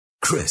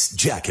Chris,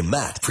 Jack, and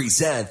Matt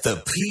present the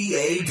PAB,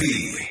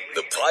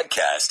 the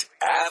podcast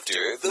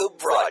after the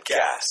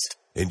broadcast.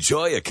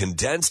 Enjoy a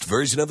condensed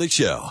version of the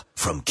show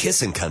from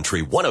Kissin'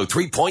 Country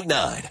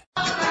 103.9.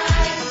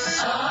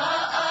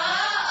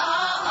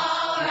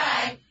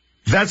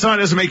 If that song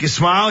doesn't make you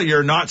smile,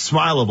 you're not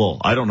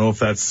smileable. I don't know if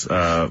that's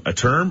a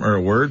term or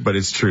a word, but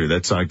it's true.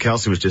 That song,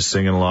 Kelsey was just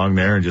singing along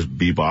there and just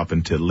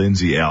bebopping to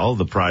Lindsay L.,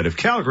 the pride of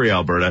Calgary,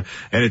 Alberta.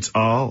 And it's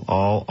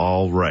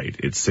all right.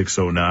 It's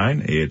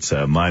 6:09. It's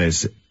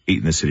minus 8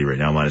 in the city right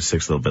now, minus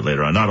 6 a little bit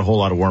later on. Not a whole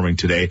lot of warming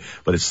today,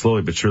 but it's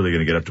slowly but surely going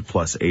to get up to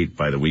plus 8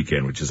 by the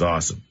weekend, which is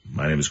awesome.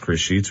 My name is Chris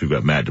Sheets. We've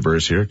got Matt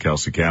DeBurs here,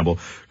 Kelsey Campbell.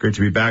 Great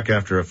to be back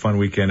after a fun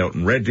weekend out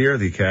in Red Deer,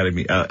 the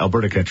Academy,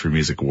 Alberta Country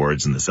Music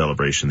Awards and the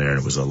celebration there, and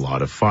it was a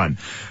lot of fun.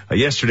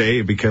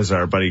 Yesterday, because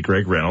our buddy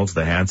Greg Reynolds,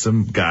 the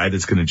handsome guy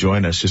that's going to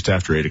join us just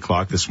after 8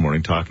 o'clock this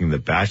morning talking The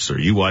Bachelor.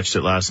 You watched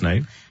it last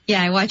night?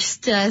 Yeah, I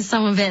watched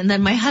some of it, and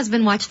then my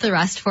husband watched the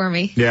rest for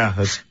me. Yeah,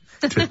 that's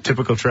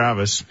typical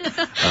Travis.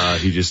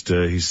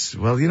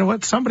 Well, you know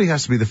what? Somebody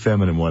has to be the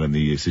feminine one in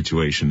the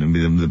situation.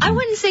 I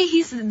wouldn't say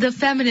he's the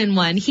feminine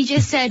one. He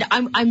just said,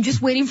 I'm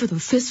just waiting for the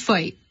fist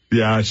fight.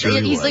 Yeah, sure.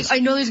 And he's was. like,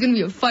 I know there's going to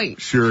be a fight.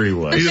 Sure he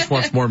was. He just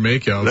wants more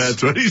makeouts.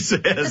 That's what he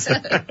says.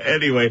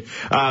 Anyway,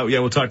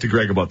 we'll talk to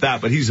Greg about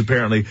that. But he's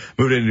apparently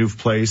moved in a new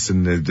place,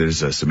 and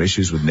there's some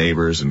issues with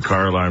neighbors and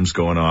car alarms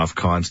going off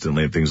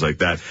constantly and things like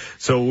that.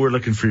 So we're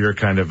looking for your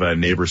kind of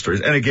neighbor stories.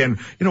 And again,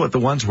 you know what? The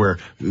ones where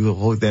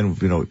then,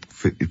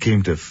 it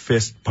came to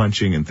fist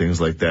punching and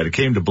things like that. It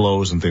came to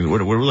blows and things.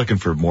 We're looking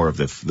for more of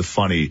the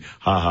funny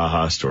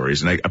ha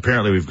stories. And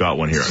apparently we've got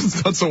one here.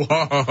 It's not so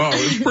ha.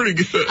 It's pretty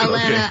good.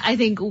 Alana, Okay. I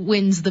think,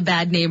 wins the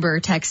bad neighbor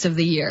text of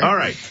the year. All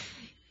right.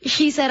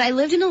 She said, I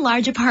lived in a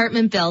large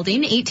apartment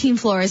building, 18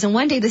 floors, and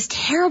one day this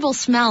terrible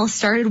smell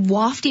started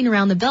wafting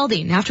around the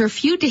building. After a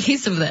few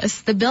days of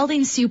this, the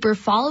building super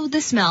followed the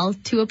smell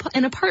to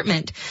an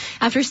apartment.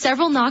 After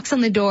several knocks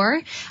on the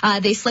door,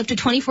 they slipped a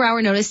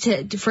 24-hour notice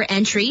for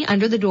entry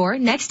under the door.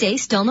 Next day,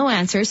 still no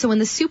answer. So when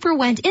the super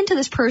went into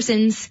this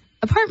person's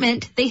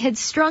apartment, they had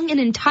strung an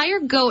entire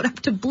goat up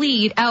to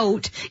bleed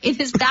out in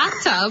his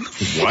bathtub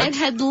and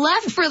had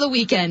left for the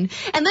weekend.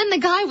 And then the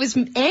guy was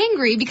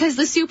angry because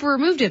the super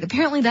removed it.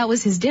 Apparently that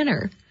was his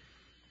dinner.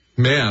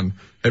 Man,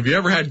 have you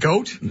ever had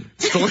goat?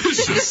 It's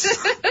delicious.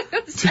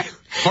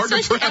 Hard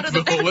to prep,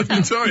 though, let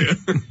me tell you.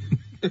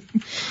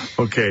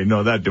 Okay,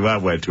 no, that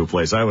went to a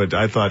place. I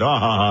thought,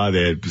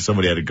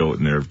 somebody had a goat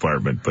in their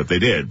apartment, but they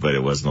did, but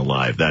it wasn't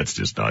alive. That's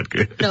just not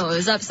good. No, it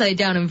was upside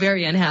down and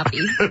very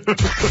unhappy.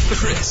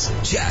 Chris,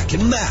 Jack,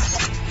 and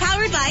Matt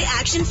Powered by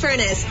Action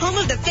Furnace, home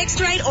of the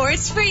fixed right or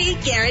it's free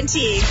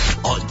guarantee.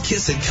 on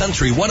Kissin'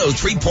 Country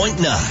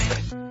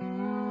 103.9.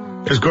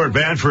 There's Gord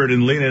Banford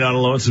and Leaning on a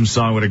Lonesome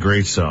Song. What a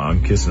great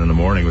song. Kissing in the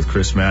Morning with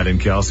Chris, Matt, and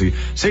Kelsey.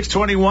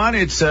 6:21.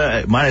 It's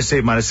minus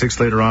 8, minus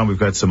 6 later on. We've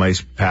got some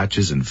ice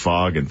patches and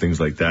fog and things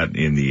like that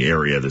in the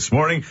area this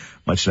morning.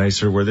 Much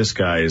nicer where this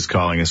guy is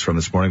calling us from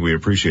this morning. We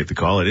appreciate the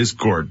call. It is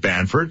Gord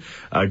Banford.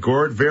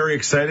 Gord, very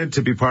excited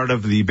to be part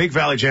of the Big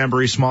Valley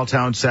Jamboree Small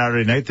Town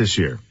Saturday night this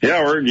year.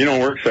 Yeah,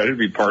 we're excited to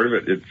be part of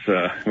it.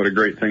 It's what a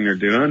great thing they're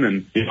doing,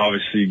 and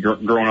obviously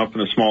growing up in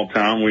a small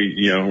town,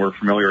 we're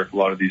familiar with a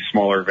lot of these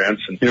smaller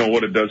events, and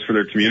what it does for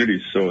their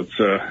communities. So it's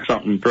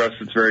something for us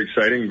that's very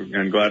exciting,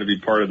 and glad to be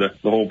part of the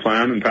whole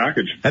plan and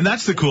package. And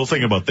that's the cool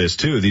thing about this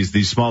too.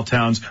 These small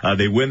towns,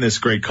 they win this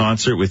great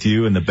concert with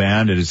you and the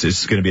band, and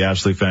it's going to be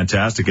absolutely fantastic.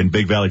 And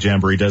Big Valley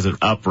Jamboree does it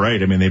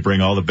upright. I mean, they bring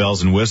all the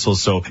bells and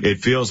whistles, so it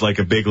feels like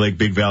a Big Lake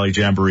Big Valley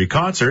Jamboree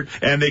concert,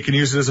 and they can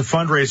use it as a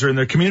fundraiser in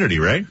their community,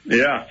 right?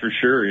 Yeah, for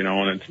sure.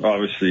 And it's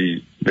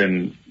obviously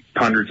been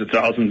hundreds of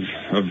thousands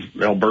of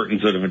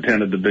Albertans that have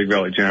attended the Big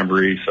Valley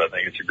Jamboree, so I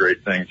think it's a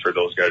great thing for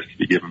those guys to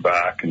be giving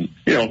back. And,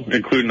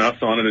 including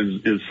us on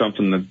it is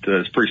something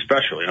that is pretty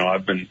special.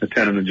 I've been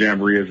attending the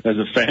Jamboree as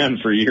a fan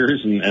for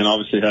years and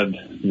obviously had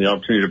the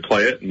opportunity to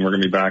play it, and we're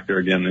going to be back there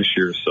again this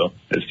year. So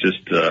it's just,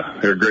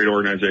 they're a great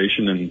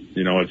organization, and,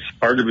 it's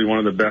arguably one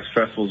of the best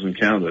festivals in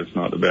Canada. It's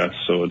not the best,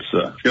 so it's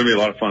going to be a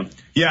lot of fun.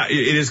 Yeah,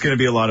 it is going to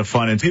be a lot of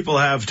fun, and people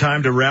have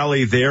time to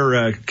rally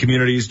their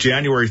communities.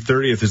 January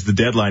 30th is the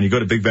deadline. You go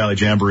to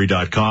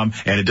BigValleyJamboree.com,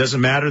 and it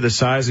doesn't matter the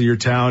size of your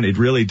town. It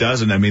really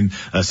doesn't. I mean,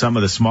 some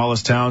of the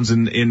smallest towns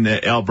in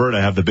Alberta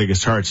have the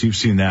biggest hearts. You've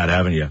seen that,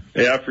 haven't you?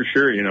 Yeah, for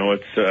sure.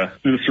 It's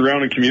the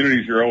surrounding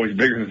communities are always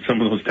bigger than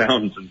some of those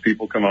towns, and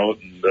people come out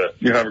and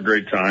you have a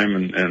great time.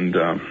 And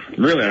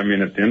really, I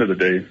mean, at the end of the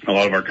day, a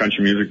lot of our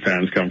country music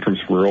fans come from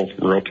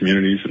rural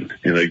communities, and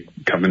they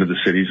come into the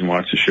cities and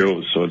watch the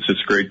shows. So it's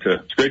just great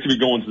to be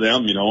going to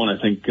them, and I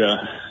think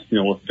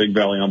with Big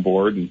Valley on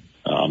board and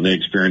the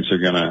experience they're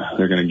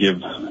gonna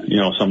give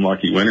some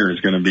lucky winner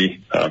is gonna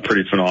be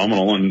pretty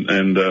phenomenal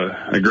and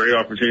a great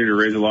opportunity to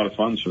raise a lot of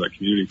funds for that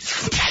community.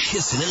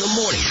 Kissin' in the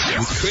Morning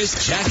with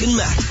Chris, Jack, and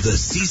Matt, the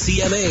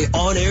CCMA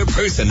On-Air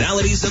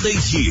Personalities of the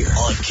Year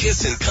on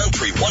Kissin'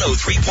 Country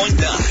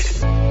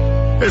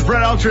 103.9. There's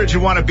Brett Eldridge. You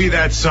want to be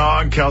that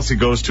song? Kelsey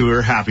goes to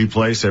her happy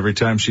place every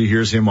time she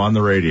hears him on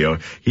the radio.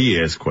 He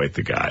is quite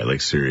the guy,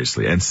 like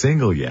seriously, and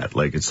single yet.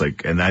 Like it's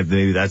like, and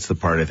maybe that's the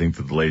part I think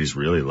that the ladies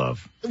really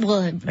love.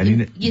 Well,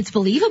 it's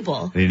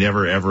believable. And you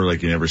never ever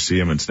you never see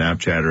him on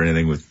Snapchat or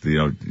anything with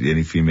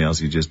any females.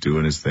 He's just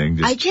doing his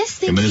thing. I just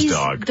think he's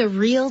the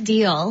real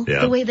deal.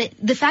 Yeah.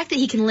 The fact that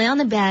he can lay on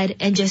the bed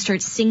and just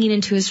start singing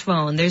into his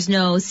phone. There's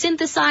no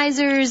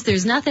synthesizers.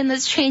 There's nothing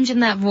that's changing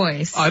that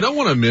voice. I don't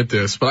want to admit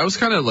this, but I was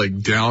kind of like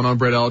down on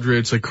Brett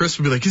Eldridge. Like Chris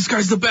would be like, this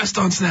guy's the best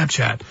on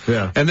Snapchat.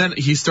 Yeah. And then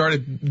he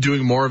started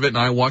doing more of it, and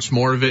I watched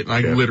more of it, and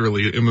I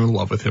literally am in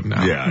love with him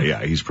now.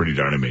 Yeah, he's pretty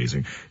darn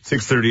amazing.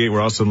 6:38.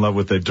 We're also in love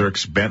with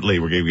Dierks Bentley.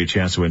 We're giving you a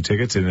chance to win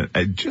tickets in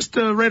just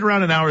right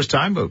around an hour's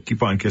time, but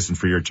keep on kissing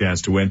for your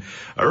chance to win.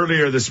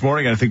 Earlier this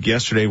morning, I think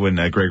yesterday when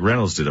Greg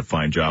Reynolds did a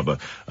fine job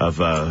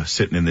of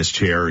sitting in this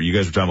chair, you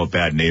guys were talking about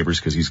bad neighbors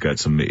because he's got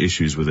some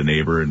issues with a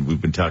neighbor, and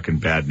we've been talking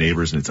bad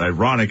neighbors, and it's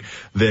ironic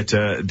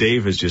that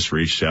Dave has just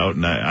reached out,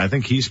 and I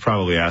think he's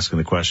probably asking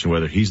the question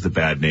whether he's the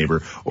bad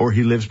neighbor or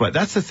he lives by.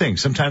 That's the thing.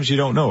 Sometimes you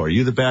don't know. Are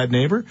you the bad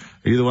neighbor?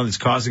 Are you the one that's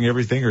causing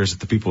everything, or is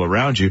it the people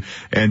around you?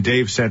 And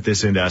Dave sent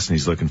this in to us, and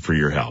he's looking for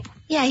your help.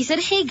 Yeah, he said,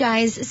 hey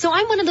guys, so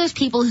I'm one of those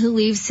people who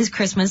leaves his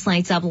Christmas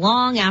lights up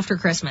long after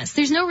Christmas.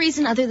 There's no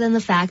reason other than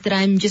the fact that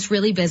I'm just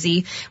really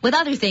busy with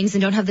other things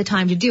and don't have the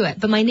time to do it.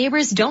 But my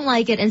neighbors don't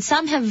like it, and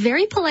some have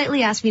very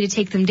politely asked me to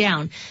take them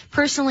down.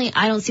 Personally,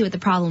 I don't see what the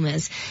problem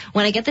is.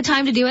 When I get the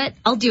time to do it,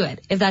 I'll do it.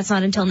 If that's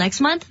not until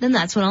next month, then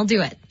that's when I'll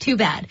do it. Too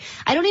bad.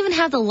 I don't even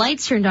have the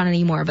lights turned on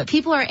anymore, but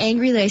people are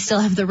angry that I still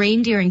have the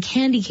reindeer and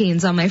candy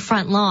canes on my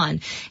front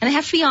lawn. And I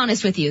have to be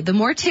honest with you, the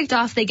more ticked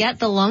off they get,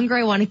 the longer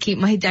I want to keep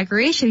my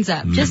decorations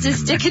up, just to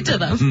stick it to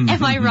them.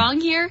 Am I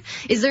wrong here?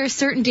 Is there a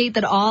certain date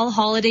that all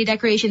holiday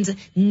decorations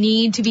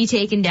need to be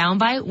taken down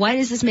by? Why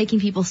is this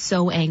making people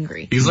so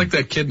angry? He's like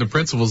that kid in the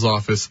principal's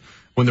office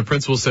when the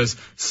principal says,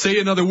 say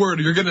another word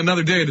or you're getting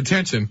another day of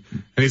detention.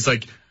 And he's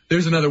like,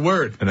 there's another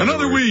word.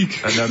 Another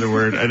week. Another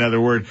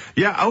word.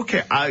 Yeah,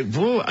 okay.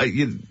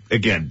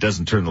 Again,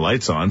 doesn't turn the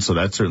lights on, so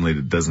that certainly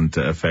doesn't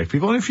affect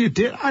people. And if you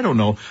did, I don't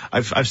know.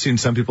 I've seen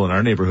some people in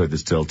our neighborhood that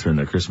still turn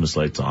their Christmas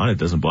lights on. It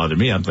doesn't bother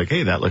me. I'm like,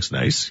 hey, that looks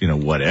nice.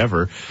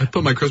 Whatever. I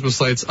put my Christmas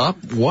lights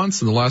up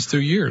once in the last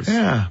 2 years.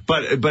 Yeah,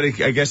 but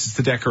I guess it's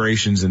the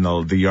decorations in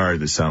the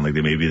yard that sound like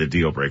they may be the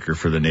deal breaker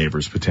for the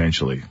neighbors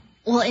potentially.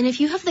 Well, and if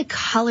you have the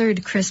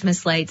colored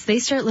Christmas lights, they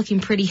start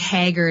looking pretty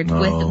haggard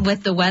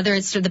with the weather.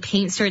 The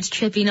paint starts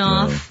chipping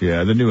off.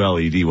 Yeah, the new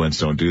LED ones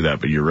don't do that,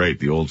 but you're right.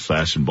 The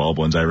old-fashioned bulb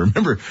ones. I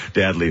remember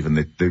Dad leaving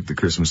the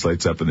Christmas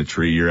lights up in the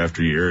tree year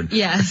after year, and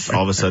yes.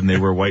 All of a sudden they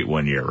were white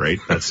one year, right?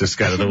 That's just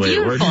kind of the way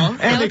it works.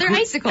 And they're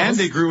icicles. And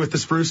they grew with the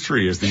spruce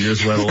tree as the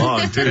years went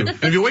along, too. And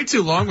if you wait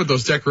too long with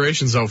those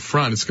decorations out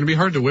front, it's going to be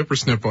hard to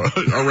whippersnip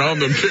around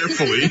them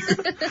carefully.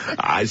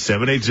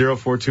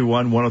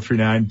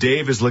 780-421-1039.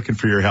 Dave is looking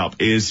for your help.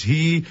 Is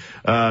he,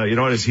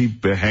 is he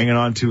hanging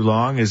on too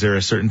long? Is there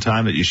a certain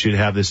time that you should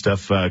have this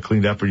stuff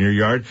cleaned up in your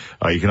yard?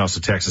 You can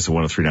also text us at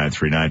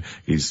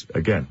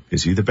 103939.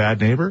 Is he the bad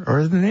neighbor,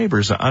 or are the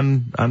neighbors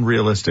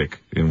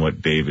unrealistic in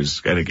what Dave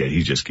is? And again,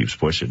 he just keeps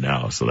pushing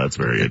now, so that's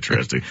very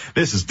interesting.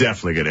 This is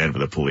definitely going to end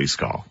with a police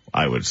call,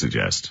 I would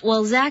suggest.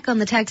 Well, Zach on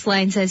the text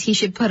line says he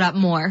should put up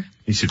more.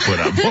 He should put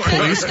up more.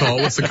 Police call?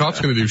 What's the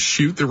cops going to do?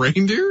 Shoot the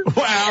reindeer?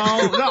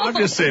 Well, no, I'm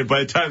just saying,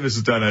 by the time this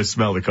is done, I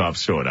smell the cops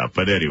showing up.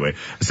 But anyway,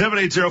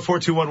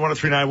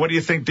 780-421-1039. What do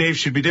you think Dave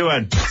should be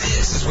doing?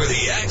 This is where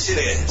the action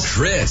is.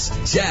 Chris,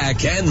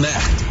 Jack, and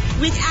Matt.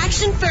 With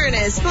Action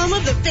Furnace, home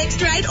of the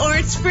fixed right or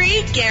it's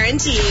free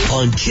guarantee.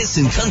 On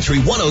Kissin' Country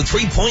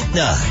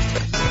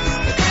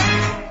 103.9.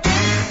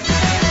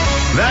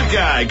 That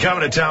guy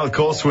coming to town with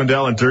Cole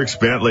Swindell and Dierks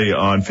Bentley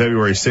on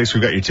February 6th.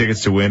 We've got your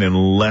tickets to win in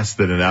less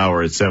than an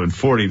hour at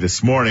 7:40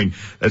 this morning.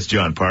 That's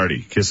John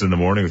Party. Kiss in the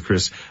morning with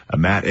Chris,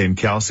 Matt, and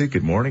Kelsey.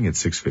 Good morning.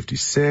 It's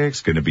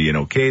 6:56. Going to be an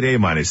okay day,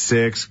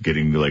 -6,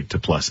 getting to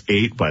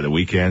 +8 by the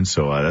weekend.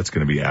 So that's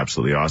going to be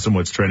absolutely awesome.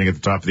 What's trending at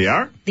the top of the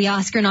hour? The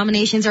Oscar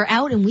nominations are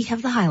out, and we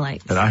have the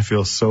highlights. And I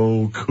feel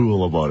so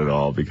cool about it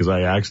all because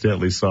I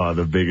accidentally saw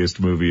the biggest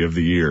movie of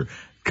the year.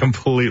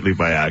 Completely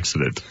by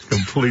accident.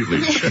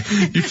 Completely.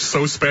 You're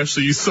so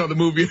special. You saw the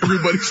movie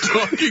everybody's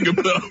talking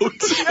about.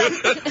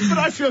 But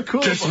I feel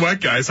cool. Guess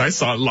what, guys? I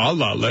saw La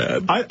La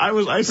Land.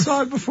 I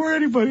saw it before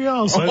anybody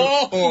else.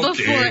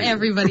 Before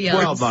everybody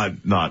else. Well,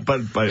 not.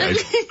 But I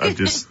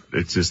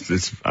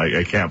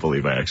can't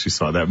believe I actually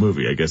saw that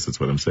movie. I guess that's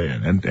what I'm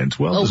saying. And it's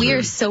well deserved. We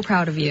are so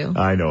proud of you.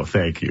 I know.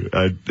 Thank you.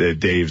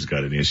 Dave's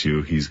got an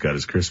issue. He's got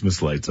his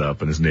Christmas lights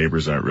up, and his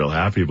neighbors aren't real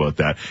happy about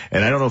that.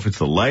 And I don't know if it's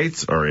the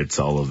lights or it's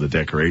all of the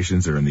decorations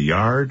that are in the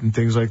yard and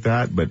things like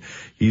that. But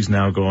he's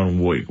now going,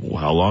 wait,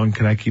 how long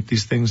can I keep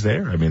these things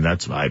there? I mean,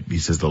 he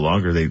says the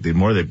longer the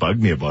more they bug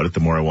me about it, the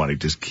more I want to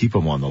just keep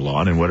them on the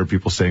lawn. And what are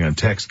people saying on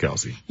text,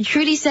 Kelsey?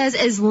 Trudy says,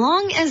 as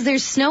long as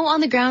there's snow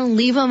on the ground,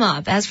 leave them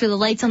up. As for the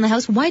lights on the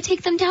house, why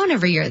take them down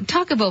every year?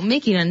 Talk about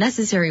making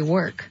unnecessary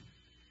work.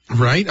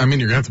 Right? I mean,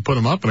 you're going to have to put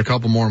them up in a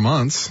couple more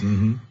months.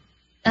 Mm-hmm.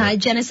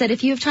 Jenna said,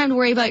 if you have time to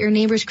worry about your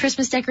neighbor's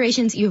Christmas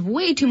decorations, you have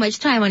way too much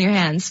time on your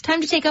hands.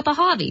 Time to take up a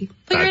hobby.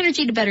 Put your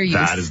energy to better use.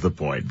 That is the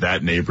point.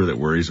 That neighbor that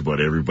worries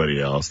about everybody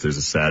else, there's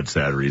a sad,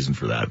 sad reason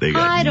for that.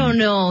 I don't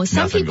know.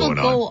 Some people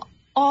go on.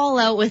 all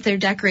out with their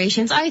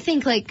decorations. I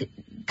think, like,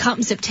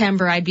 come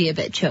September, I'd be a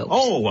bit choked.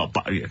 Oh, well,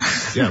 but I mean,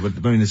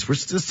 we're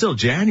still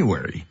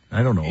January.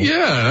 I don't know.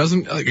 Yeah, it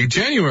hasn't,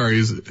 January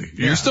is,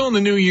 you're still in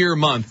the new year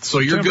month, so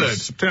you're good.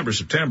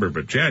 September,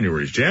 but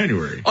January's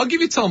January. I'll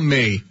give you till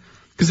May,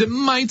 because it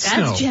might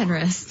snow. That's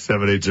generous.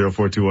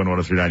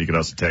 780-421-1039. You can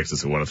also text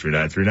us at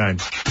 103939.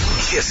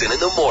 Kissin' in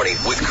the morning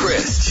with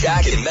Chris,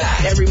 Jack, and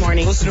Matt. Every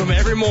morning. Listen to them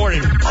every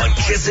morning. On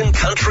Kissin'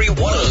 Country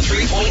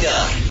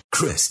 103.9.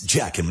 Chris,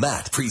 Jack, and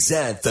Matt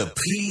present the PAB,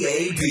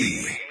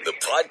 the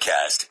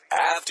podcast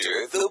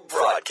after the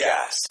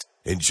broadcast.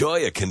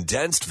 Enjoy a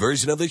condensed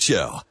version of the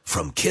show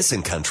from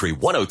Kissin' Country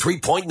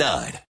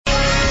 103.9.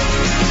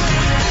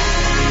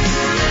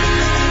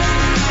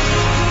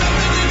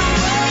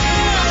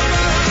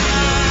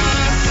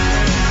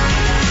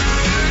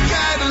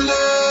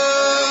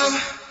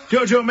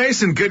 Jojo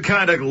Mason, Good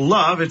Kind of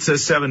Love. It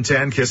says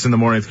 7:10, Kiss in the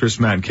Morning with Chris,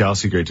 Matt, and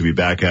Kelsey. Great to be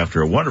back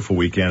after a wonderful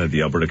weekend at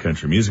the Alberta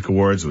Country Music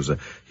Awards. It was a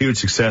huge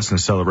success and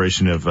a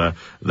celebration of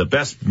the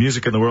best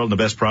music in the world, and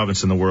the best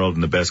province in the world,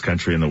 and the best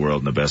country in the world,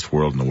 and the best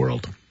world in the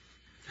world.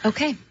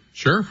 Okay.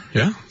 Sure,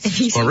 yeah.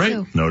 If you say all right.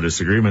 so. No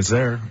disagreements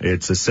there.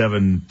 It's a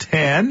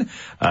 7:10.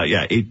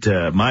 8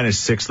 minus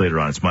 6 later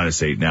on. It's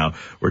 -8 now.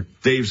 Where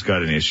Dave's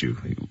got an issue.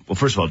 Well,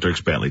 first of all, Dirk's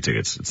Bentley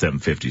tickets at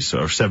 7:50,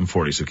 or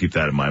 7:40. So keep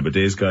that in mind. But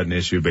Dave's got an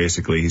issue.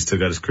 Basically, he's still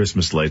got his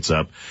Christmas lights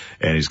up,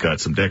 and he's got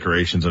some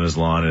decorations on his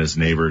lawn. And his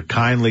neighbor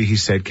kindly, he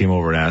said, came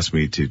over and asked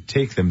me to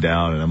take them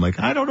down. And I'm like,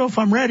 I don't know if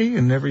I'm ready.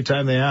 And every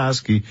time they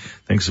ask, he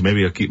thinks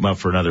maybe I'll keep them up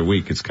for another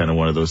week. It's kind of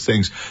one of those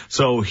things.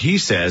 So he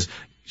says,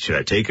 should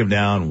I take him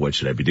down? What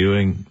should I be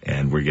doing?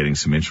 And we're getting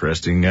some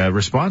interesting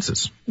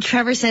responses.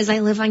 Trevor says, I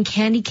live on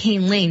Candy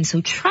Cane Lane,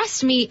 so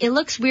trust me, it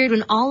looks weird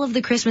when all of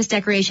the Christmas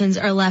decorations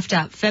are left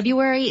up.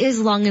 February is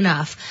long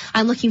enough.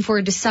 I'm looking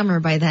forward to summer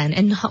by then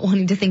and not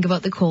wanting to think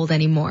about the cold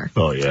anymore.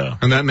 Oh, yeah.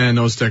 And that man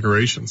knows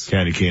decorations.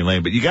 Candy Cane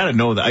Lane. But you got to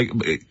know that,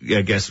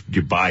 I guess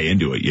you buy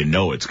into it. You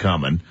know it's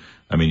coming.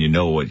 I mean, you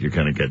know what you're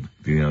going to get.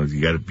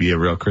 You got to be a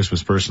real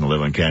Christmas person to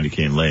live on Candy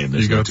Cane Lane.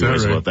 There's no two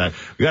ways about that.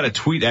 We got a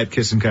tweet at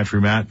Kissin' Country,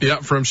 Matt.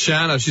 Yeah, from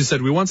Shanna. She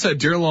said, we once had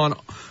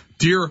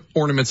deer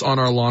ornaments on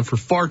our lawn for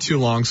far too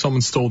long.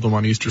 Someone stole them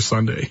on Easter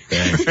Sunday.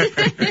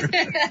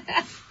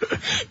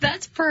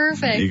 That's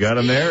perfect. You got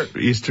them there.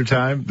 Easter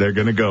time, they're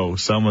going to go.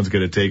 Someone's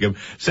going to take them.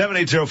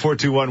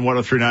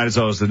 780-421-1039 is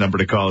always the number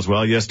to call as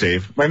well. Yes,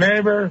 Dave. My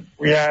neighbor,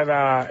 we had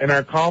in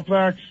our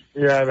complex,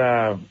 we had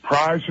a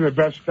prize for the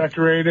best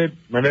decorated.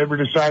 My neighbor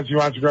decides he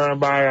wants to go out and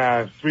buy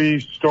a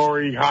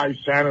 3-story high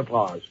Santa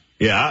Claus.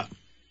 Yeah.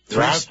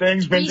 That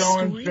thing's been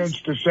going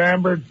since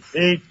December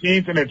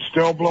 18th, and it's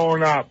still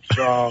blowing up.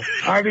 So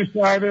I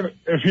decided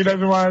if he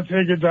doesn't want to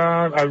take it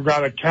down, I've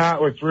got a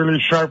cat with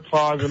really sharp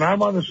claws, and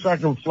I'm on the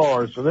 2nd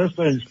floor, so this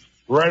thing's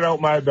right out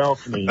my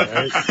balcony.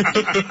 Right?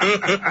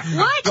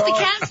 What? The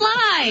cat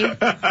fly?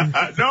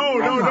 No,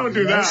 don't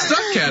do that.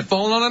 Stuck cat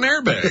falling on an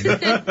airbag.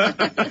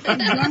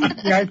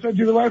 Yeah, I said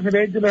to the wife, it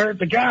ain't going to hurt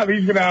the cat.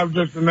 He's going to have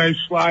just a nice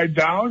slide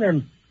down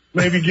and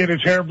maybe get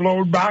his hair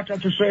blown back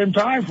at the same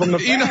time from the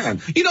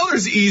fan.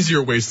 There's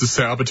easier ways to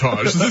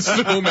sabotage the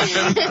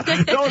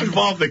snowman. Don't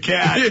involve the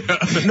cat.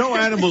 Yeah. No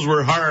animals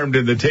were harmed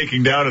in the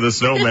taking down of the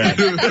snowman.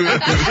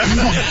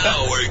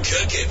 Now we're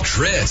cooking.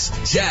 Chris,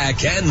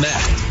 Jack, and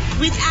Matt.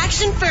 With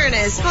Action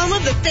Furnace, home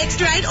of the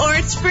fixed right or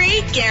it's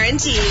free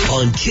guarantee.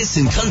 On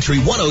Kissin' Country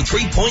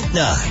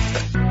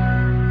 103.9.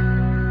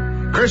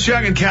 Chris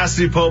Young and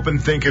Cassidy Pope and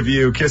Think of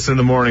You. Kiss in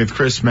the Morning with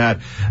Chris, Matt,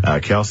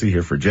 Kelsey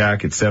here for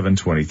Jack. It's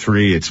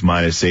 7:23. It's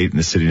 -8 in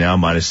the city now,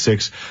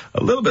 -6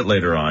 a little bit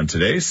later on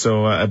today.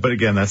 So, but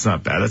again, that's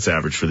not bad. That's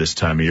average for this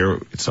time of year.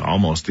 It's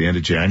almost the end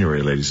of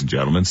January, ladies and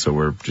gentlemen. So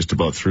we're just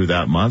about through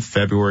that month.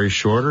 February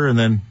shorter. And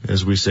then,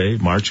 as we say,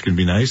 March can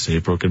be nice.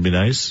 April can be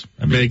nice.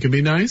 May can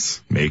be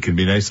nice. May can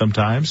be nice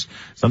sometimes.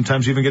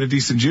 Sometimes you even get a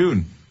decent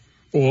June.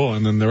 Oh,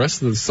 and then the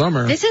rest of the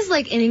summer. This is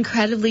like an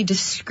incredibly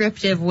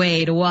descriptive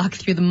way to walk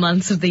through the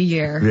months of the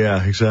year.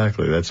 Yeah,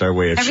 exactly. That's our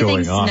way of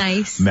showing off.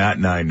 Nice. Matt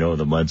and I know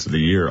the months of the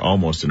year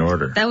almost in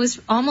order. That was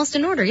almost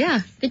in order,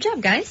 yeah. Good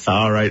job, guys.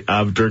 All right.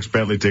 Dirk's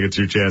Bentley tickets,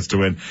 your chance to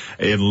win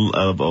in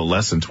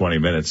less than 20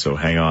 minutes, so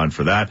hang on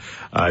for that.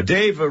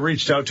 Dave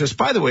reached out to us.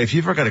 By the way, if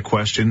you've ever got a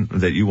question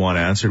that you want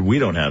answered, we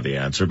don't have the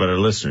answer, but our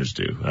listeners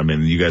do. I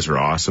mean, you guys are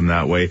awesome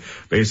that way.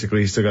 Basically,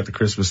 he's still got the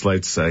Christmas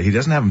lights. He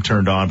doesn't have them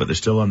turned on, but they're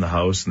still on the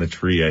house and the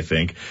tree, I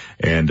think.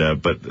 And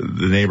but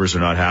the neighbors are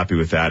not happy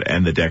with that,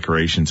 and the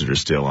decorations that are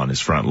still on his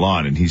front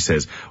lawn. And he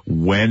says,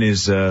 when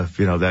is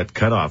that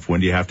cutoff?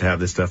 When do you have to have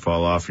this stuff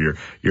all off your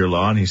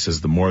lawn? He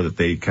says the more that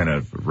they kind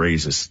of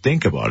raise a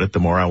stink about it, the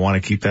more I want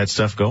to keep that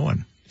stuff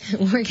going.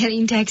 We're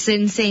getting texts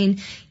in saying,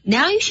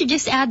 now you should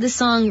just add the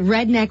song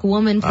Redneck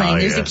Woman playing.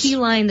 There's a key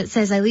line that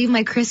says, I leave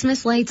my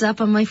Christmas lights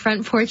up on my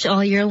front porch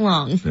all year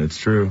long. That's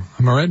true.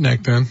 I'm a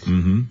redneck then.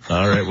 Mm-hmm.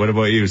 All right. What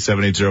about you?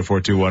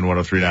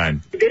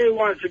 780-421-1039. What he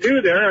wants to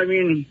do there, I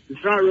mean,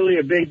 it's not really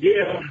a big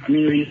deal. I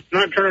mean, he's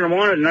not turning them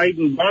on at night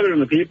and bothering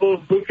the people.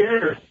 Who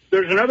cares?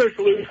 There's another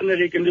solution that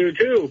he can do,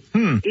 too.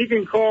 He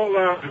can call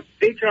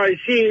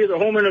HIC, the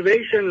Home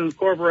Innovation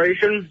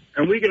Corporation,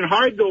 and we can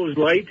hide those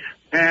lights,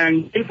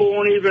 and people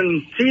won't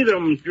even see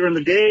them during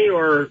the day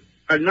or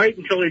at night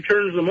until he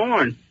turns them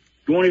on.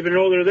 You won't even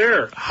know they're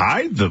there.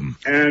 Hide them?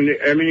 And,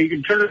 I mean, you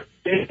can turn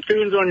it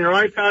tunes on your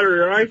iPad or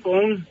your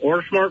iPhone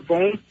or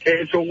smartphone.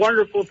 It's a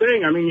wonderful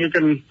thing. I mean, you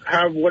can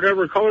have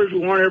whatever colors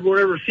you want,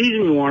 whatever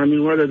season you want. I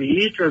mean, whether it be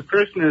Easter,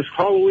 Christmas,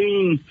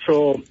 Halloween.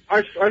 So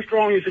I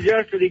strongly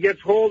suggest that he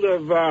gets hold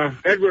of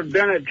Edward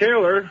Bennett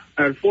Taylor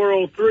at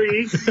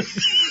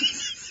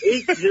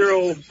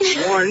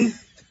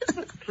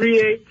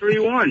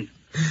 403-801-3831.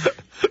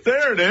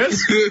 There it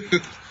is.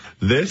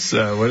 This,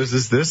 what is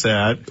this? This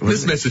ad?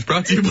 This message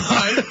brought to you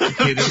by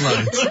Hidden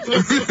Lights.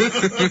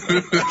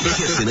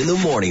 Kissin' in the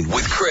Morning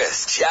with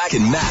Chris, Jack,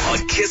 and Matt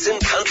on Kissin'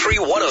 Country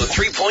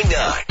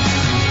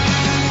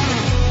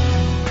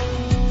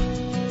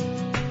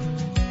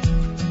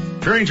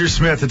 103.9. Granger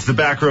Smith, it's the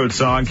Backroad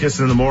song,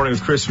 Kissin' in the Morning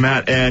with Chris,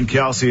 Matt, and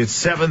Kelsey. It's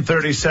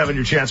 7:37.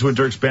 Your chance to win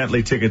Dierks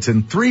Bentley tickets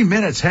in 3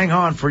 minutes. Hang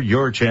on for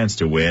your chance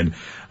to win.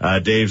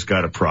 Dave's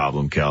got a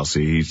problem,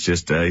 Kelsey.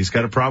 He's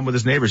got a problem with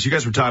his neighbors. You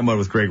guys were talking about it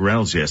with Greg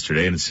Reynolds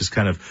yesterday, and it's just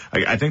kind of,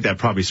 I think that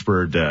probably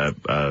spurred,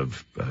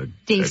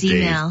 Dave's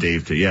email.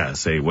 Dave to,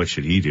 say what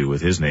should he do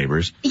with his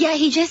neighbors. Yeah,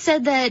 he just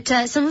said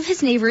that some of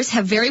his neighbors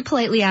have very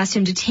politely asked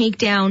him to take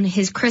down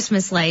his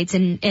Christmas lights,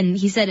 and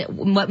he said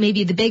what may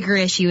be the bigger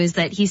issue is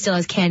that he still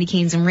has candy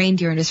canes and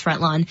reindeer in his front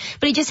lawn,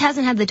 but he just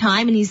hasn't had the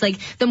time, and he's like,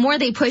 the more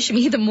they push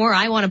me, the more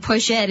I want to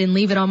push it and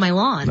leave it on my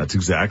lawn. That's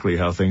exactly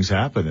how things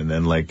happen. And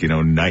then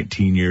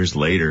 19 years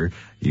later,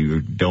 you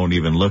don't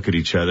even look at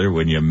each other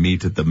when you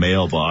meet at the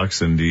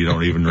mailbox, and you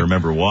don't even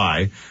remember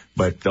why.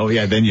 But,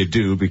 then you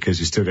do, because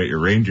you still got your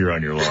reindeer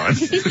on your lawn.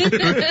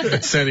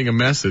 Sending a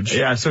message.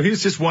 Yeah, so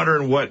he's just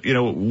wondering what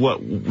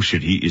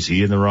is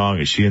he in the wrong?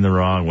 Is she in the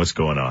wrong? What's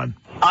going on?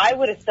 I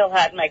would have still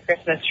had my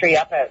Christmas tree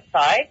up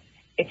outside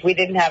if we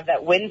didn't have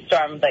that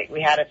windstorm like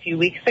we had a few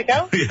weeks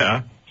ago.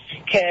 Yeah.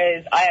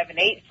 Because I have an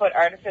 8-foot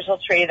artificial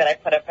tree that I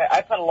put up.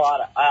 I put a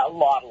lot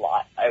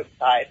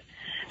outside.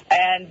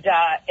 And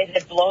it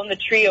had blown the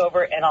tree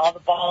over, and all the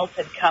balls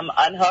had come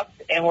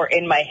unhooked and were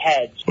in my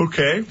hedge.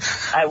 Okay.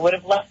 I would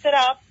have left it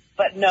up,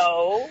 but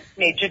no,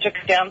 nature took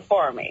it down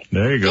for me.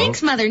 There you go.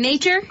 Thanks, Mother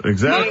Nature.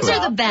 Exactly. Moms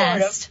are the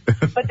best.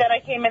 Sort of. But then I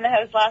came in the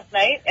house last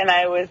night, and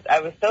I was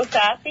so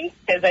sassy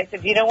because I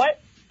said, you know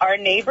what? Our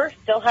neighbor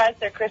still has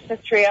their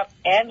Christmas tree up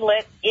and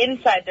lit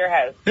inside their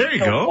house. There you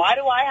go. Why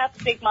do I have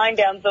to take mine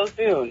down so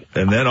soon?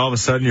 And then all of a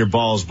sudden your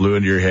balls blew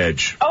into your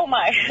hedge. Oh,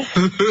 my.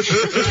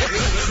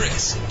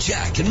 Chris,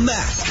 Jack, and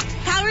Matt.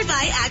 Powered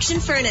by Action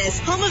Furnace,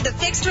 home of the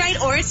fixed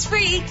right or it's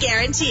free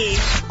guarantee.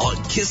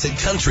 On Kissin'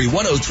 Country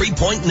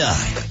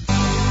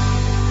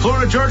 103.9.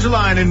 Florida Georgia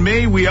Line in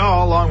May we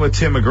all, along with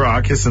Tim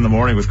McGraw, Kiss in the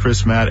Morning with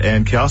Chris, Matt,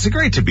 and Kelsey.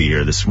 Great to be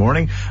here this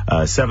morning.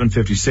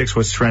 7:56.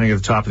 What's trending at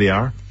the top of the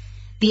hour?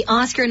 The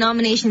Oscar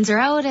nominations are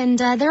out, and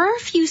there are a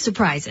few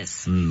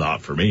surprises.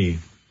 Not for me.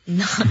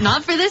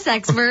 Not for this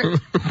expert.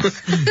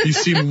 You've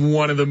seen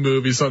one of the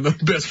movies on the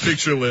Best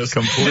Picture list.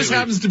 Completely. This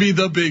happens to be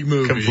the big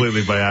movie.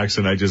 Completely by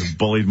accident. I just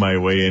bullied my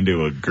way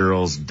into a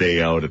girl's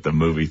day out at the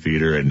movie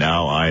theater, and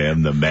now I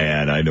am the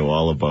man. I know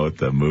all about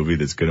the movie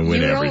that's going to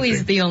win everything. You're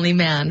always the only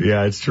man.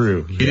 Yeah, it's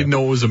true. He didn't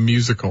know it was a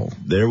musical.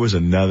 There was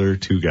another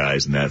two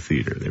guys in that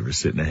theater. They were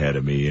sitting ahead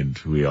of me, and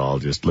we all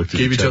just looked at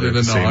Gave each other at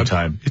the same nod.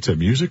 time. It's a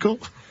musical?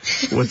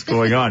 What's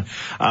going on?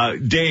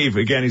 Dave,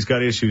 again, he's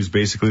got issues.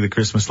 Basically, the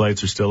Christmas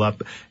lights are still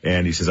up,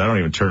 and he says, I don't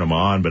even turn them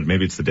on, but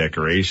maybe it's the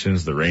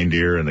decorations, the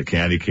reindeer, and the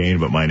candy cane,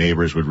 but my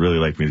neighbors would really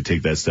like me to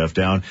take that stuff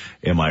down.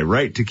 Am I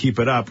right to keep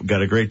it up?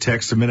 Got a great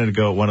text a minute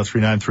ago at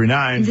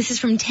 103939. This is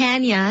from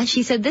Tanya.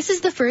 She said, this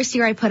is the first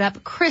year I put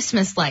up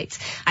Christmas lights.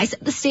 I set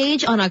the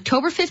stage on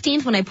October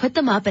 15th when I put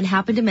them up and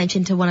happened to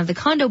mention to one of the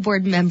condo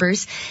board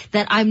members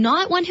that I'm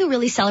not one who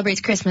really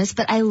celebrates Christmas,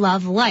 but I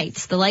love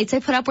lights. The lights I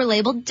put up were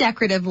labeled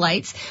decorative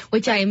lights,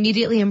 which I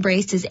immediately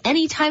embraced as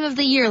any time of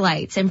the year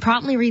lights and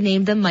promptly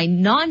renamed them my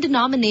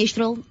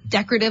non-denominational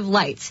decorative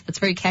lights. That's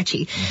very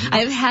catchy. Mm-hmm.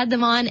 I've had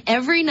them on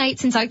every night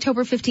since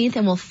October 15th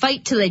and will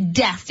fight to the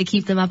death to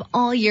keep them up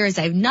all year, as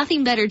I have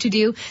nothing better to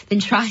do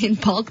than try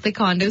and bulk the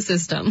condo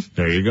system.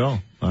 There you go.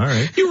 All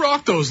right. You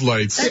rock those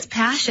lights. That's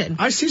passion.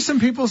 I see some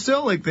people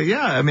still like that.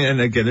 Yeah. I mean,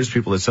 and again, there's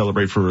people that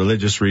celebrate for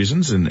religious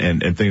reasons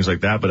and things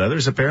like that, but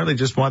others apparently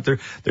just want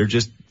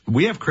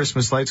we have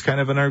Christmas lights kind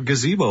of in our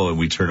gazebo and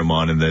we turn them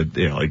on and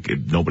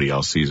nobody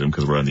else sees them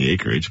because we're on the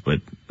acreage, but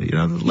you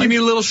need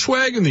a little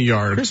swag in the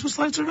yard. Christmas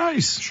lights are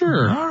nice.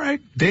 Sure. All right.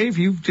 Dave,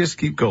 you just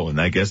keep going.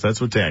 I guess that's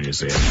what Tanya's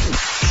saying.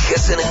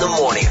 Kissin' in the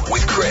Morning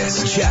with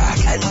Chris,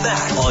 Jack, and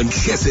Matt on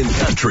Kissin'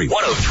 Country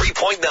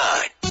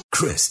 103.9.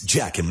 Chris,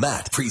 Jack, and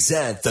Matt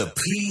present the PAB,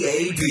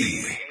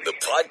 the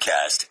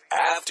podcast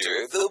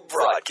after the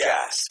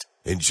broadcast.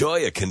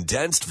 Enjoy a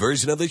condensed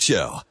version of the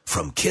show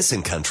from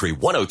Kissin' Country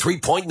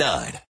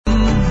 103.9.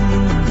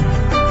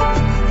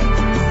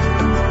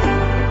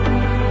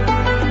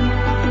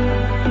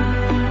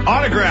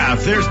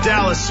 Autograph. There's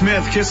Dallas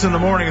Smith. Kiss in the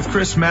morning with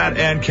Chris, Matt,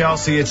 and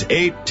Kelsey. It's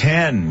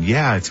 8:10.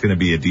 Yeah, it's going to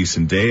be a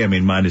decent day. I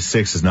mean,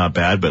 -6 is not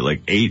bad, but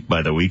like 8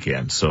 by the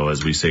weekend. So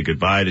as we say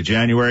goodbye to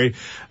January,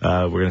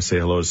 we're going to say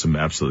hello to some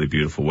absolutely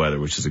beautiful weather,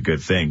 which is a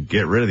good thing.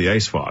 Get rid of the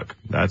ice fog.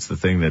 That's the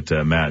thing that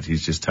Matt,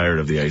 he's just tired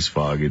of the ice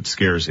fog. It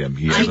scares him.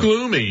 It's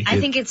gloomy. I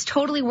think it's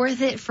totally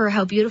worth it for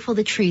how beautiful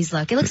the trees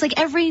look. It looks like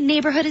every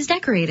neighborhood is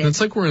decorated.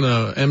 It's like we're in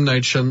a M.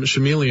 Night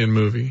Shyamalan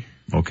movie.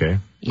 Okay.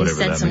 You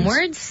said some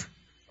words?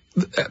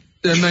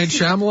 M. Night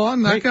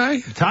Shyamalan, that guy?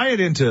 Tie it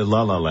into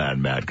La La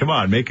Land, Matt. Come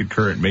on, make it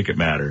current, make it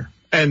matter.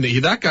 And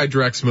that guy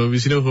directs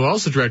movies. You know who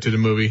also directed a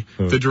movie?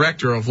 Who? The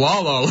director of La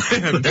La Land.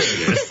 There it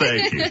is.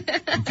 Thank you.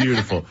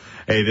 Beautiful.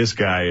 Hey, this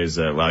guy is,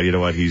 well, you know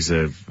what? He's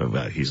a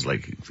movie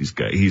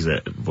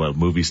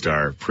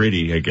star.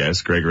 Pretty, I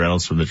guess. Greg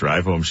Reynolds from the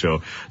Drive Home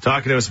Show.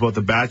 Talking to us about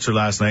The Bachelor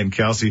last night. And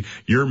Kelsey,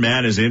 your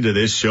man is into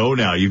this show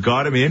now. You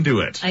got him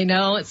into it. I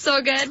know. It's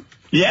so good.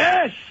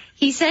 Yes!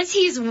 He says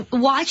he's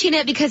watching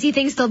it because he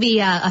thinks there'll be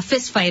a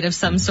fist fight of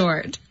some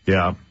sort.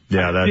 Yeah,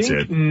 that's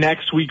it.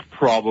 Next week,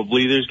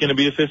 probably, there's going to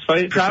be a fist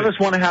fight. Travis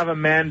want to have a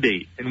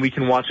mandate, and we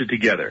can watch it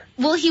together.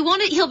 Well,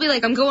 he'll be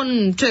like, I'm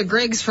going to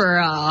Greg's for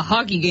a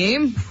hockey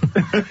game.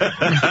 But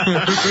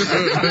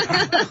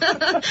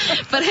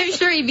I'm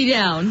sure he'd be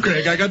down.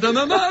 Greg, I got the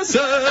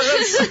mimosas.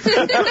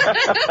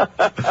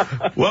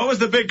 What was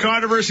the big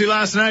controversy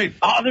last night?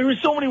 Oh, there were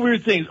so many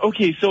weird things.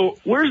 Okay, so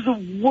where's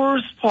the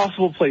worst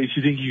possible place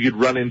you think you could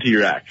run into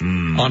your ex?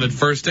 On a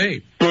first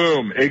date.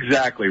 Boom,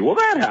 exactly. Well,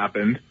 that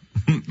happened.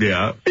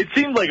 Yeah. It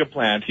seemed like a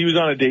plant. He was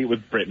on a date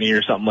with Brittany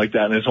or something like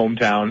that in his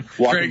hometown,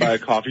 walking by a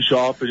coffee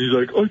shop, and he's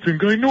like, I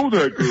think I know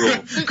that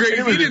girl. Greg,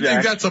 if you didn't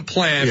think that's a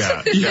plant,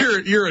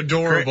 you're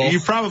adorable. Greg, you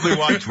probably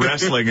watched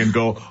wrestling and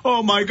go,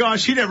 oh my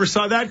gosh, he never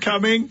saw that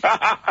coming.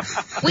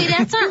 Wait,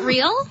 that's not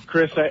real?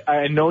 Chris,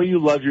 I know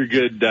you love your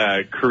good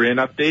Corinne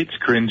updates.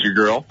 Corinne's your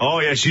girl. Oh,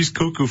 yeah, she's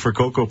cuckoo for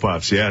Cocoa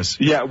Puffs, yes.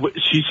 Yeah,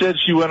 she said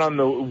she went on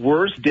the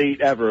worst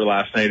date ever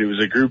last night. It was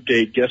a group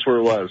date. Guess where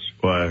it was?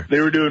 What? They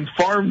were doing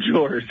farm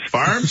chores.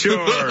 Farm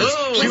chores.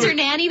 Was her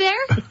nanny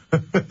there?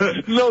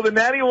 No, the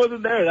nanny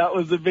wasn't there. That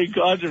was the big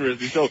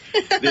controversy. So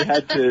they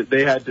had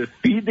to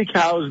feed the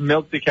cows,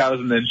 milk the cows,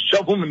 and then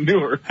shovel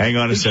manure. Hang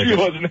on a second. She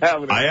wasn't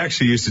having it. I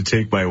actually used to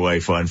take my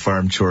wife on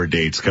farm chore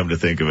dates, come to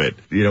think of it.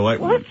 You know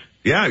what? What?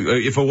 Yeah,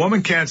 if a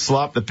woman can't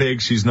slop the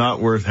pig, she's not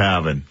worth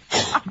having.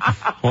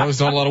 Well, there's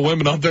not a lot of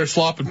women out there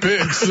slopping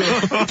pigs. So.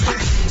 Turn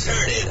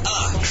it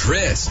up.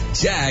 Chris,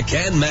 Jack,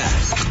 and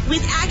Matt.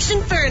 With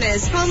Action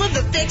Furnace, home of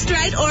the fixed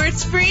right or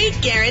it's free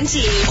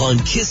guarantee. On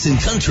Kissin'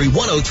 Country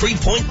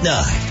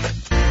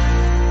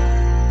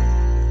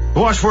 103.9.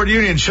 Washford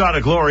Union Shot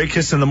of Glory,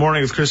 Kiss in the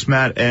Morning with Chris,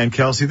 Matt, and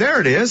Kelsey. There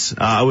it is.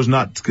 I was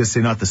not going to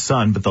say not the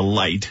sun, but the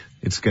light.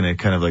 It's going to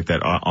kind of like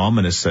that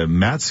ominous,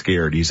 Matt's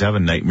scared. He's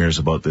having nightmares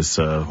about this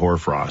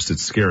hoarfrost.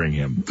 It's scaring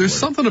him. There's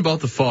something about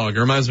the fog. It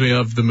reminds me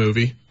of the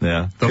movie.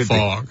 Yeah. The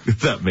Fog.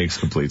 That makes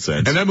complete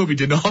sense. And that movie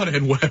did not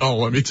end well,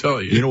 let me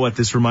tell you. You know what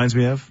this reminds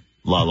me of?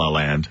 La La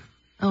Land.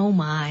 Oh,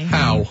 my.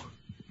 How?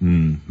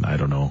 I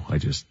don't know.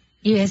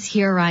 You guys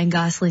hear Ryan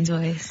Gosling's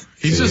voice.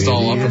 He's just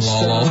all up in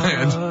La La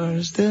Land.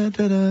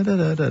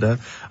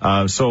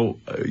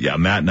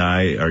 Matt and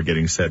I are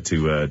getting set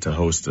to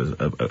host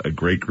a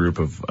great group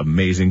of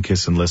amazing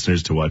Kissin'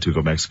 listeners to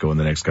Huatuco, Mexico in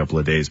the next couple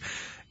of days.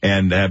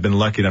 And I've been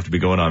lucky enough to be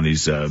going on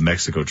these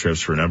Mexico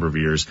trips for a number of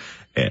years.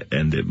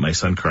 And my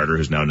son Carter,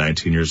 who's now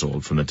 19 years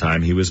old, from the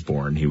time he was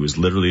born, he was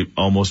literally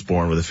almost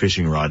born with a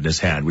fishing rod in his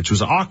hand, which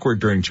was awkward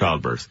during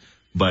childbirth.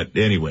 But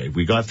anyway,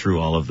 we got through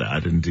all of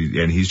that, and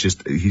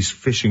he's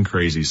fishing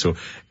crazy. So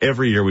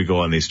every year we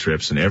go on these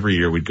trips, and every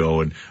year we'd go,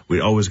 and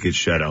we'd always get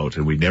shut out,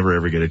 and we'd never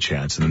ever get a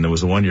chance. And then there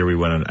was the one year we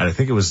went on, and I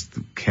think it was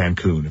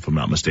Cancun, if I'm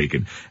not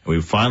mistaken. And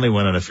we finally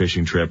went on a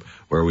fishing trip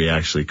where we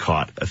actually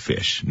caught a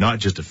fish. Not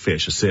just a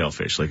fish, a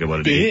sailfish, like about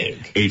an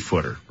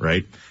 8-footer,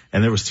 right?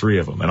 And there was 3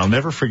 of them. And I'll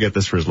never forget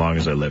this for as long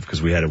as I live,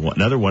 because we had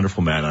another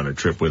wonderful man on our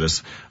trip with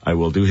us. I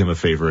will do him a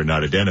favor and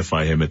not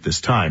identify him at this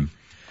time.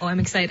 Oh, I'm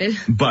excited.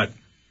 But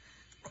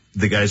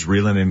the guy's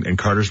reeling in, and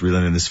Carter's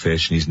reeling in this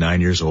fish, and he's 9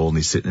 years old, and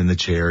he's sitting in the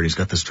chair, and he's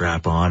got the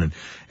strap on, and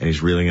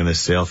he's reeling in this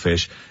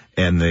sailfish,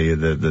 and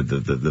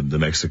the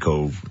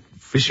Mexico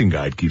fishing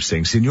guide keeps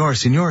saying, Senor,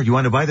 you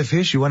want to buy the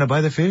fish? You want to buy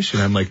the fish?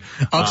 And I'm like,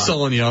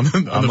 upselling you on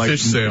the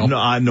fish sale. No,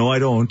 I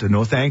don't.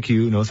 No, thank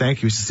you. No,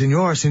 thank you. He says,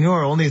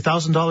 Senor, only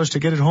 $1,000 to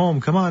get it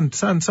home. Come on,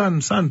 son,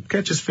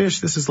 catch his fish.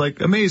 This is like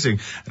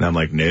amazing. And I'm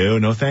like,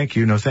 no, thank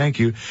you.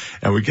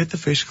 And we get the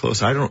fish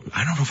close. I don't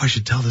know if I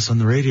should tell this on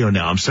the radio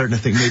now. I'm starting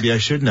to think maybe I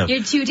shouldn't have.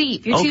 You're too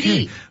deep. Too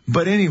deep.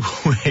 But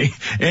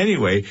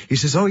anyway, he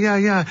says, oh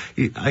yeah.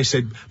 I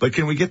said, but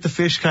can we get the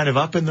fish kind of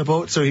up in the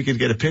boat so he could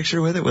get a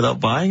picture with it without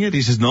buying it?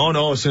 He says, no,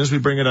 no, as soon as we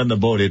bring it on the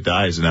boat, it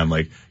dies. And I'm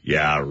like,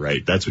 yeah,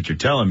 right. That's what you're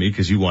telling me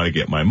because you want to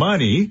get my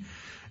money.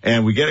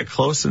 And we get it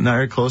closer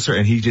and closer,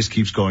 and he just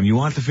keeps going, you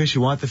want the fish,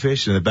 you want the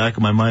fish. And in the back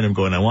of my mind, I'm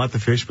going, I want the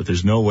fish, but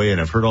there's no way. And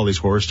I've heard all these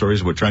horror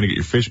stories about trying to get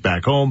your fish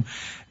back home.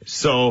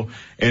 So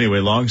anyway,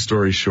 long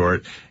story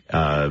short,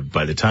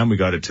 by the time we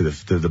got it to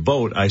the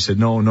boat, I said,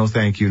 no,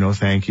 thank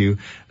you.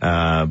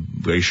 Are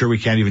you sure we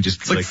can't even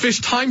just... It's like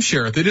fish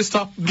timeshare. They just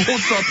won't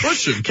stop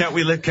pushing. Can't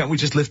we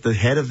just lift the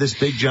head of this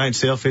big giant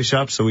sailfish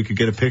up so we could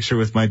get a picture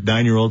with my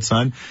 9-year-old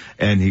son?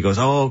 And he goes,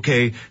 oh,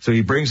 okay. So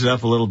he brings it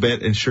up a little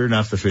bit, and sure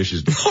enough, the fish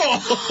is dead.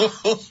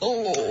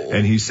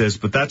 And he says,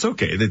 but that's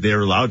okay.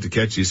 They're allowed to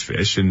catch these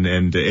fish.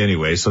 And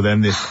anyway, so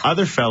then this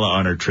other fella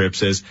on our trip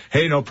says,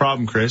 hey, no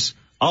problem, Chris.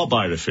 I'll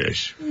buy the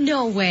fish.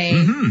 No way.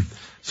 Mm-hmm.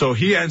 So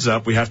he ends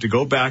up, we have to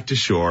go back to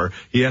shore.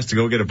 He has to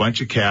go get a bunch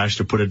of cash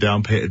to put a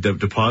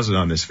deposit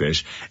on this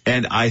fish.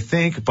 And I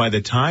think by the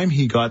time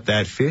he got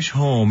that fish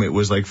home, it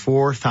was like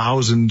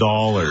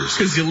 $4,000.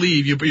 Because you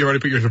leave, you already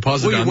put your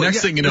deposit down.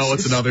 Next thing you know,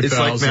 it's another $1,000. It's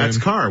like Matt's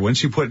car.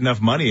 Once you put enough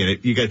money in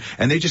it,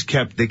 and they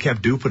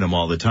kept duping him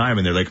all the time.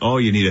 And they're like, oh,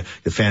 you need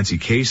a fancy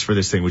case for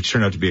this thing, which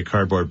turned out to be a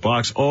cardboard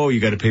box. Oh, you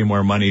got to pay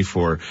more money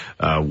for,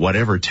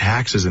 whatever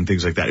taxes and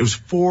things like that. It was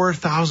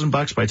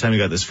 $4,000 by the time he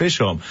got this fish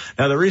home.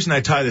 Now, the reason I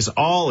tie this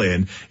all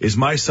in is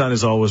my son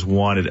has always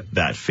wanted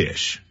that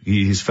fish.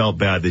 He's felt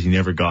bad that he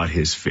never got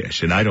his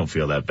fish, and I don't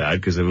feel that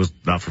bad because it was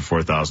not for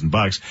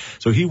 $4,000.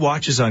 So he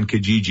watches on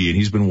Kijiji, and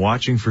he's been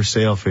watching for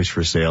sailfish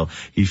for sale.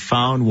 He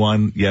found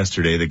one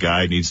yesterday. The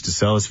guy needs to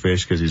sell his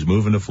fish because he's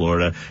moving to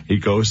Florida. He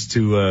goes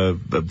to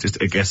I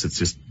guess it's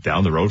just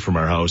down the road from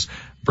our house.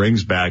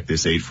 Brings back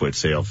this 8-foot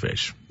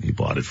sailfish. He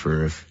bought it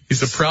for...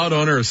 He's a proud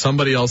owner of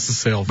somebody else's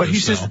sailfish. But he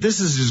says, this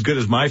is as good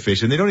as my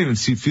fish. And they don't even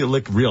feel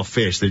like real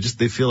fish.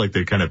 They feel like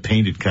they're kind of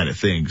painted kind of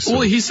things. So.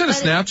 Well, he sent a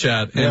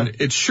Snapchat,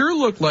 and it sure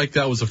looked like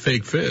that was a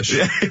fake fish.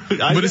 Yeah,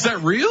 but is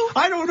that real?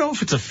 I don't know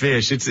if it's a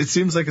fish. It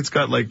seems like it's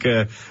got I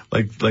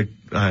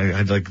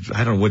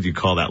don't know, what do you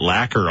call that,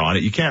 lacquer on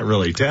it. You can't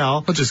really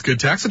tell. Well, just good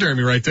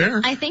taxidermy right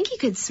there. I think you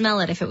could smell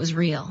it if it was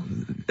real.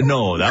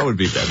 No, that'd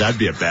be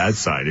a bad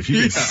sign. If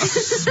you could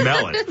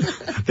smell it.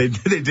 They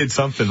did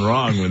something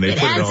wrong when they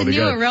put it all together. It adds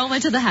a new aroma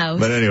to the house.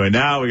 But anyway,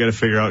 now we got to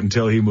figure out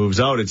until he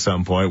moves out at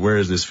some point, where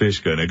is this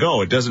fish going to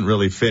go? It doesn't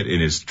really fit in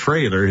his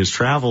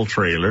travel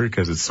trailer,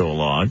 because it's so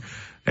long.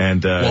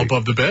 And well,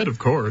 above the bed, of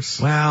course.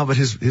 Well, but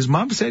his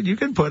mom said you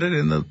can put it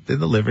in the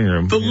living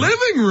room. The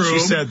living room? She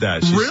said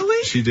that.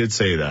 Really? She did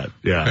say that.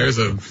 Yeah. There's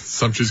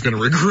something she's going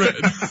to regret.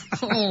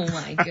 Oh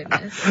my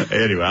goodness.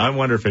 Anyway, I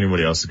wonder if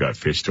anybody else has got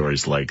fish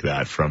stories like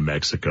that from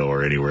Mexico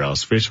or anywhere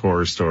else. Fish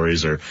horror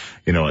stories, or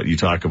you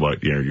talk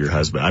about your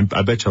husband.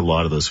 I bet you a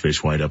lot of those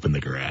fish wind up in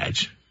the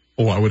garage.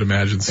 Oh, I would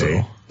imagine so.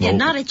 Hey. Yeah,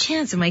 not a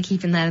chance am I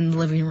keeping that in the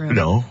living room.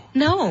 No.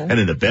 And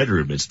in the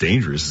bedroom, it's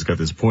dangerous. It's got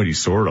this pointy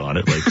sword on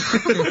it.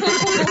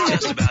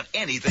 Just about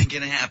anything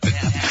can happen.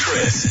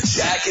 Chris,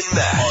 Jack, and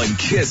Matt on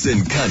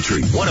Kissin'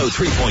 Country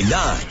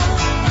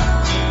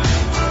 103.9.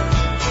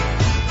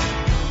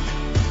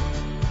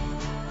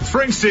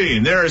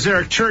 Springsteen. There is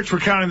Eric Church. We're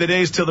counting the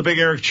days till the big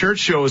Eric Church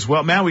show as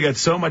well. Man, we got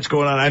so much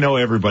going on. I know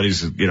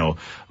everybody's,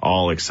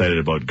 all excited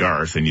about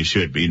Garth, and you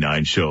should be,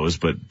 9 shows.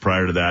 But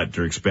prior to that,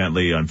 Dirk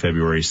Bentley on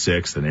February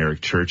 6th, and Eric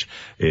Church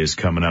is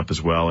coming up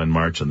as well in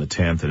March on the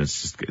 10th. And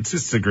it's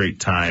just a great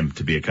time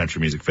to be a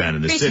country music fan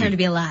in this city. Great time to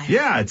be alive.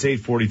 Yeah, it's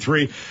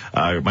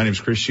 8:43. My name's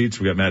Chris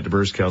Sheets. We got Matt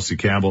DeBurse, Kelsey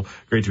Campbell.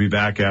 Great to be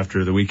back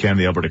after the weekend,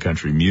 the Alberta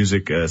Country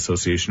Music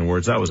Association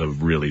Awards. That was a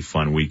really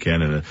fun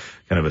weekend, and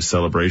kind of a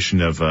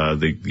celebration of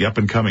the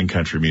up-and-coming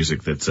country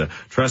music that's,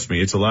 trust me,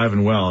 it's alive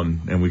and well,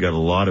 and we got a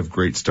lot of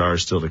great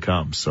stars still to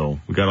come. So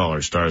we got all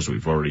our stars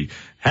we've already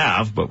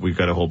have, but we've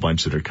got a whole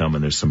bunch that are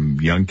coming. There's some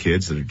young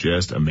kids that are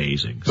just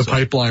amazing. The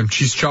pipeline,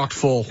 she's chocked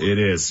full. It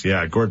is,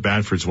 yeah. Gord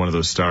Banford's one of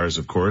those stars,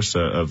 of course,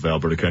 of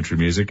Alberta country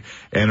music.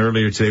 And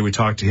earlier today, we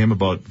talked to him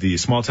about the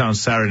Small Town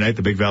Saturday Night,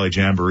 the Big Valley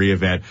Jamboree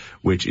event,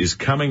 which is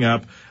coming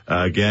up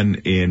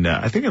again in,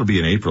 I think it'll be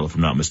in April, if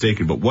I'm not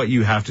mistaken. But what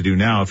you have to do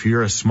now, if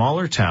you're a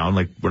smaller town,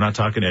 like we're not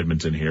talking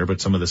Edmonton here,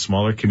 but some of the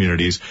smaller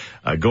communities,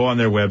 go on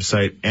their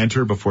website,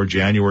 enter before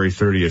January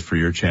 30th for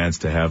your chance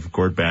to have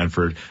Gord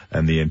Banford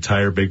and the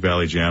entire Big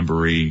Valley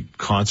Jamboree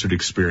concert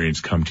experience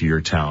come to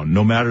your town,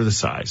 no matter the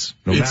size.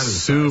 It's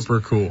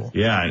super cool.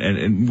 Yeah,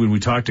 and when we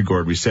talked to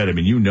Gord, we said,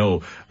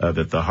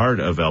 that the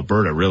heart of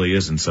Alberta really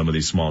is in some of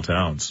these small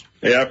towns.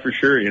 Yeah, for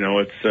sure.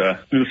 It's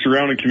the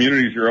surrounding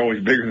communities are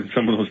always bigger than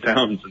some of those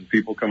towns, and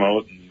people come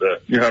out and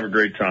you have a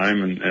great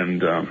time.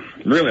 And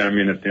really,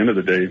 at the end of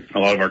the day, a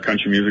lot of our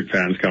country music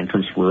fans come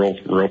from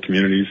rural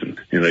communities, and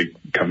they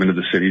come into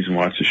the cities and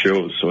watch the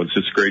shows. So it's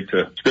just great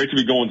to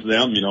be going to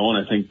them. And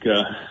I think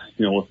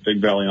with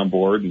Big Valley on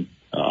board and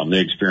the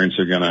experience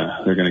they're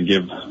gonna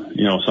give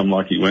some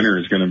lucky winner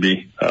is gonna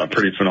be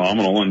pretty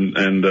phenomenal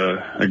and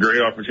a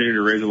great opportunity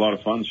to raise a lot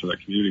of funds for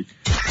that community.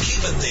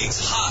 Keeping things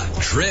hot.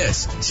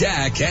 Chris,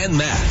 Jack, and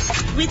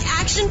Matt with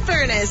Action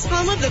Furnace,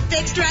 home of the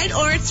fixed right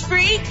or it's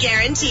free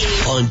guarantee.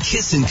 On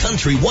Kissin'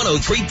 Country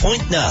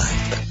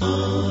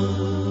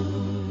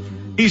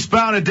 103.9.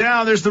 Eastbound and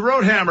down, there's the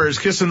Roadhammers.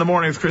 Kiss in the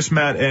Morning with Chris,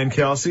 Matt, and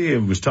Kelsey. I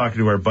was talking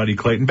to our buddy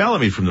Clayton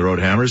Bellamy from the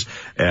Roadhammers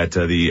at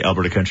the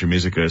Alberta Country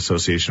Music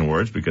Association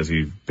Awards because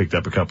he picked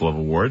up a couple of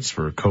awards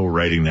for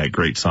co-writing that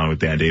great song with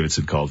Dan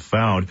Davidson called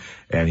Found.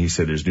 And he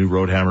said there's new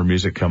Roadhammer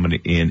music coming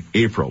in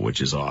April,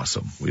 which is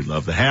awesome. We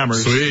love the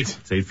Hammers. Sweet.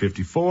 It's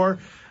 8:54.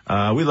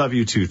 We love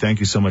you too. Thank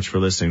you so much for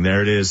listening.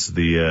 There it is.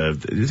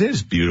 It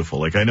is beautiful.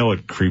 Like, I know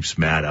it creeps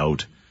Matt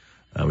out.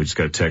 We just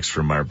got a text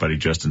from our buddy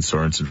Justin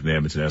Sorensen from the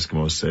Edmonton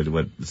Eskimos. Said,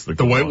 "It's like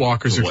the White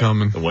Walkers are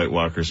coming. The White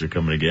Walkers are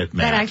coming to get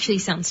Matt." That actually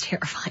sounds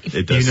terrifying.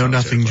 It does. You know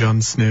nothing, terrifying.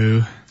 Jon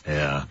Snow.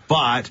 Yeah,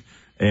 but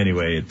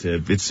anyway,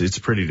 it's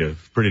pretty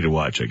to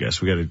watch. I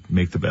guess we got to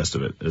make the best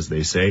of it, as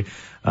they say.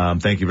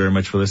 Thank you very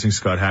much for listening.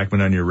 Scott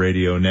Hackman on your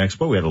radio next.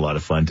 But we had a lot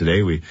of fun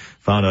today. We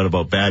found out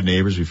about bad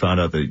neighbors. We found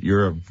out that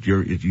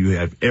you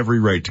have every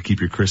right to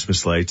keep your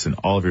Christmas lights and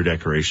all of your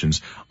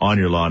decorations on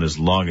your lawn as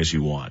long as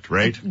you want,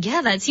 right?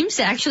 Yeah, that seems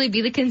to actually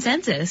be the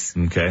consensus.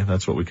 Okay,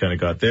 that's what we kind of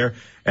got there.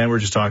 And we're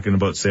just talking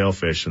about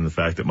sailfish and the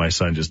fact that my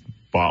son just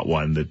bought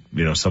one that,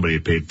 somebody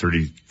had paid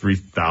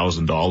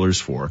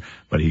 $33,000 for,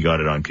 but he got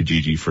it on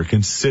Kijiji for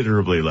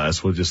considerably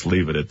less. We'll just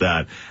leave it at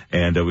that.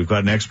 And we've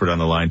got an expert on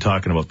the line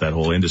talking about that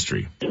whole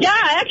industry. Yeah,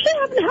 I actually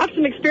happen to have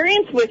some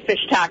experience with fish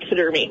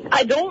taxidermy.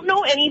 I don't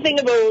know anything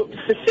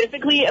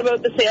specifically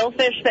about the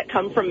sailfish that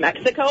come from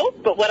Mexico,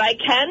 but what I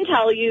can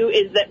tell you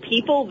is that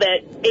people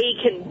that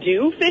can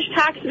do fish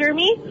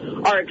taxidermy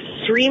are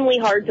extremely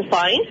hard to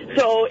find.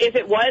 So if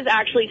it was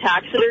actually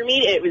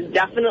taxidermied, it was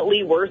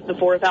definitely worth the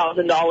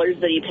 $4,000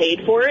 that he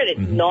paid for it. It's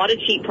not a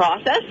cheap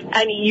process.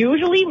 And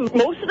usually,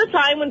 most of the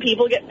time when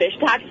people get fish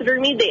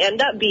taxidermied, they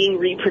end up being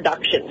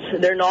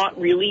reproductions. They're not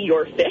really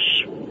your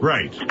fish.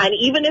 Right. And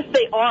even if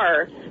they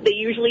are, they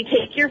usually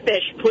take your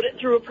fish, put it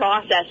through a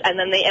process, and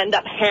then they end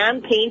up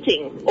hand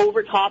painting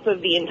over top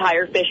of the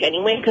entire fish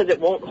anyway because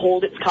it won't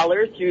hold its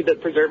color through the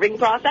preserving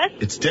process.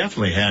 It's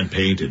definitely hand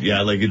painted.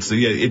 Yeah, like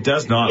it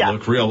does not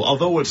look real.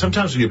 Although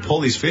sometimes when you pull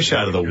these fish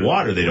out of the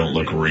water, they don't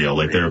look real.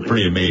 Like, they're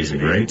pretty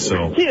amazing, right?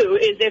 So too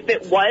is if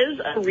it was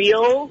a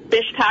real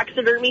fish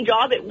taxidermy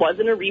job, it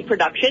wasn't a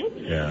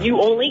reproduction. Yeah.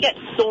 You only get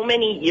so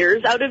many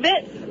years out of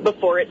it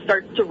before it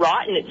starts to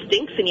rot and it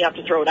stinks and you have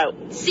to throw it out.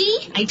 See?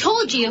 I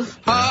told you.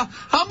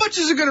 How much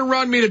is it going to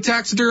run me to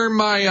taxiderm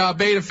my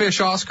beta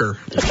fish Oscar?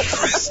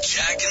 Chris,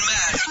 Jack, and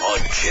Matt on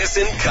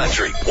Kissin'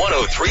 Country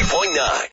 103.9.